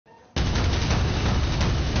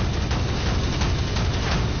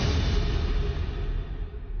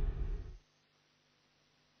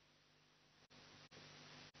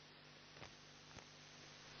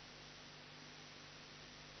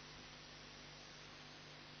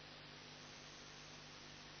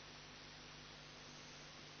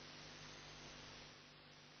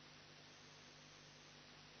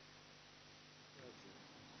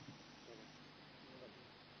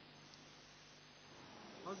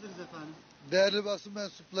sizleriz efendim. Değerli basın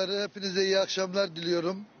mensupları, hepinize iyi akşamlar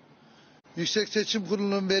diliyorum. Yüksek Seçim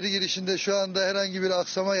Kurulu'nun veri girişinde şu anda herhangi bir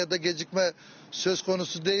aksama ya da gecikme söz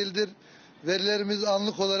konusu değildir. Verilerimiz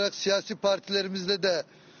anlık olarak siyasi partilerimizle de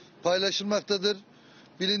paylaşılmaktadır.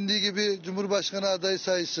 Bilindiği gibi Cumhurbaşkanı adayı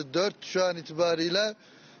sayısı 4 şu an itibariyle.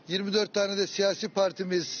 24 tane de siyasi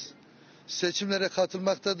partimiz seçimlere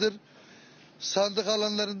katılmaktadır. Sandık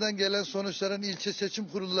alanlarından gelen sonuçların ilçe seçim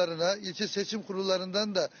kurullarına, ilçe seçim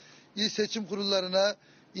kurullarından da il seçim kurullarına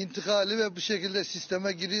intikali ve bu şekilde sisteme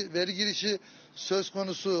veri girişi söz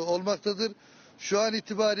konusu olmaktadır. Şu an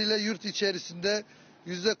itibariyle yurt içerisinde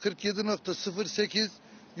 %47.08,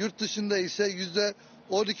 yurt dışında ise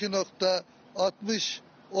 %12.60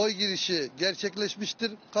 oy girişi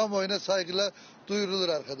gerçekleşmiştir. Kamuoyuna saygıyla duyurulur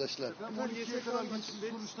arkadaşlar. Efendim YSK kadar geçiş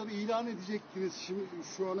sonuçları ilan edecektiniz. Şimdi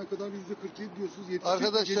şu ana kadar %47 diyorsunuz.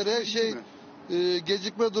 Arkadaşlar her şey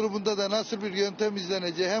gecikme durumunda da nasıl bir yöntem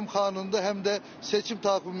izleneceği hem kanunda hem de seçim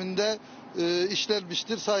takviminde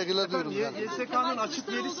işlenmiştir. Saygıyla duyurulur. YSK'nın açık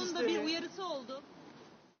veri sistemi. Bir uyarısı oldu.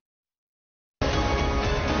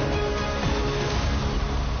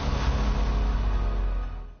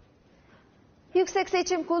 Yüksek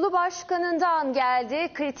Seçim Kurulu Başkanı'ndan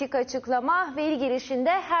geldi kritik açıklama. Veri girişinde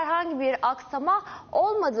herhangi bir aksama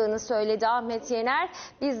olmadığını söyledi Ahmet Yener.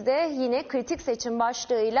 Biz de yine kritik seçim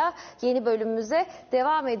başlığıyla yeni bölümümüze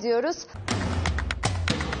devam ediyoruz.